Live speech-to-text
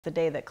The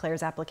day that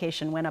Claire's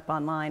application went up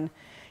online,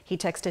 he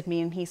texted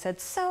me and he said,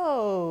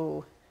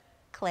 "So,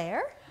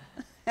 Claire?"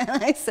 And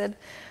I said,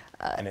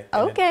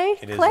 "Okay,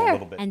 it is Claire." a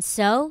little bit. And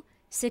so,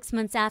 6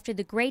 months after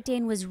the Great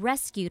Dane was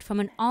rescued from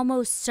an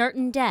almost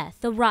certain death,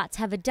 the Rotts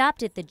have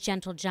adopted the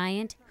gentle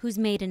giant, who's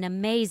made an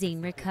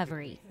amazing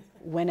recovery.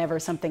 Whenever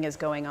something is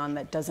going on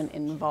that doesn't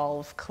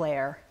involve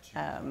Claire,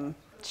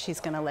 she's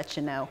going to let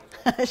you know.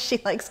 She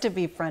likes to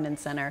be front and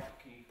center.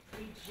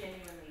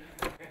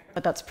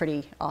 But that's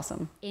pretty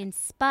awesome. In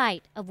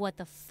spite of what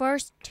the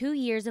first 2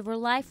 years of her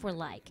life were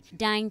like,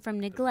 dying from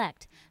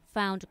neglect,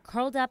 found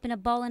curled up in a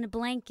ball in a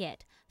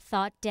blanket,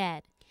 thought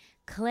dead,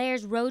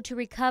 Claire's road to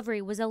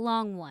recovery was a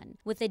long one,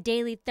 with a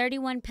daily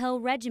 31-pill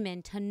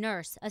regimen to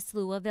nurse a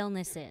slew of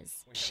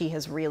illnesses. She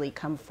has really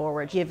come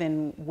forward.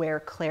 Given where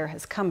Claire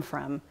has come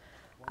from,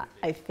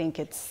 I think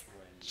it's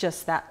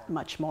just that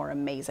much more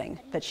amazing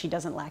that she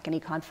doesn't lack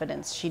any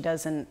confidence. She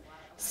doesn't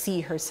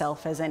see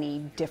herself as any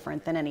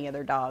different than any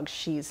other dog.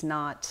 She's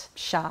not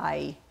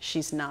shy,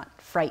 she's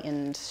not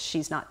frightened,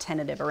 she's not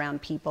tentative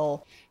around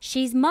people.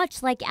 She's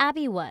much like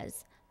Abby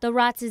was, the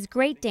Rotts'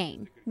 Great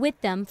Dane, with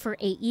them for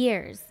 8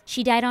 years.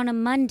 She died on a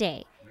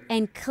Monday,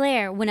 and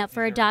Claire went up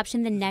for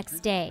adoption the next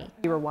day.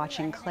 We were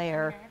watching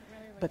Claire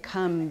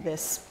become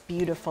this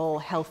beautiful,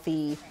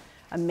 healthy,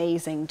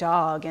 amazing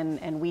dog,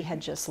 and we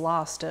had just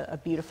lost a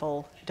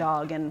beautiful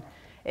dog, and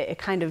it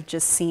kind of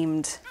just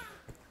seemed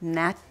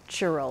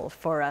natural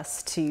for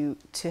us to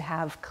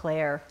have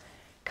Claire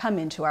come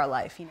into our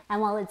life.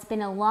 And while it's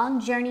been a long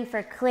journey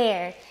for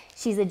Claire,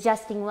 she's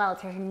adjusting well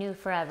to her new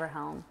forever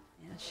home.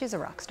 Yeah, she's a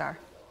rock star.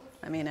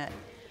 I mean,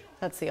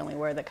 that's the only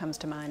word that comes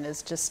to mind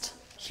is just...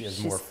 She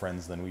has more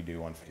friends than we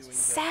do on Facebook.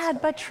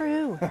 Sad but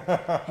true.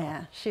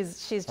 Yeah,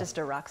 she's just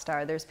a rock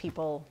star. There's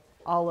people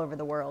all over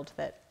the world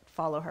that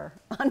follow her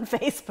on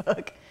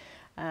Facebook,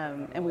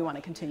 and we want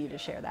to continue to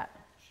share that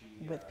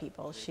with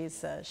people.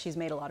 She's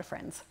made a lot of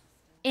friends.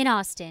 In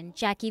Austin,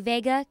 Jackie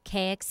Vega,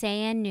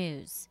 KXAN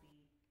News.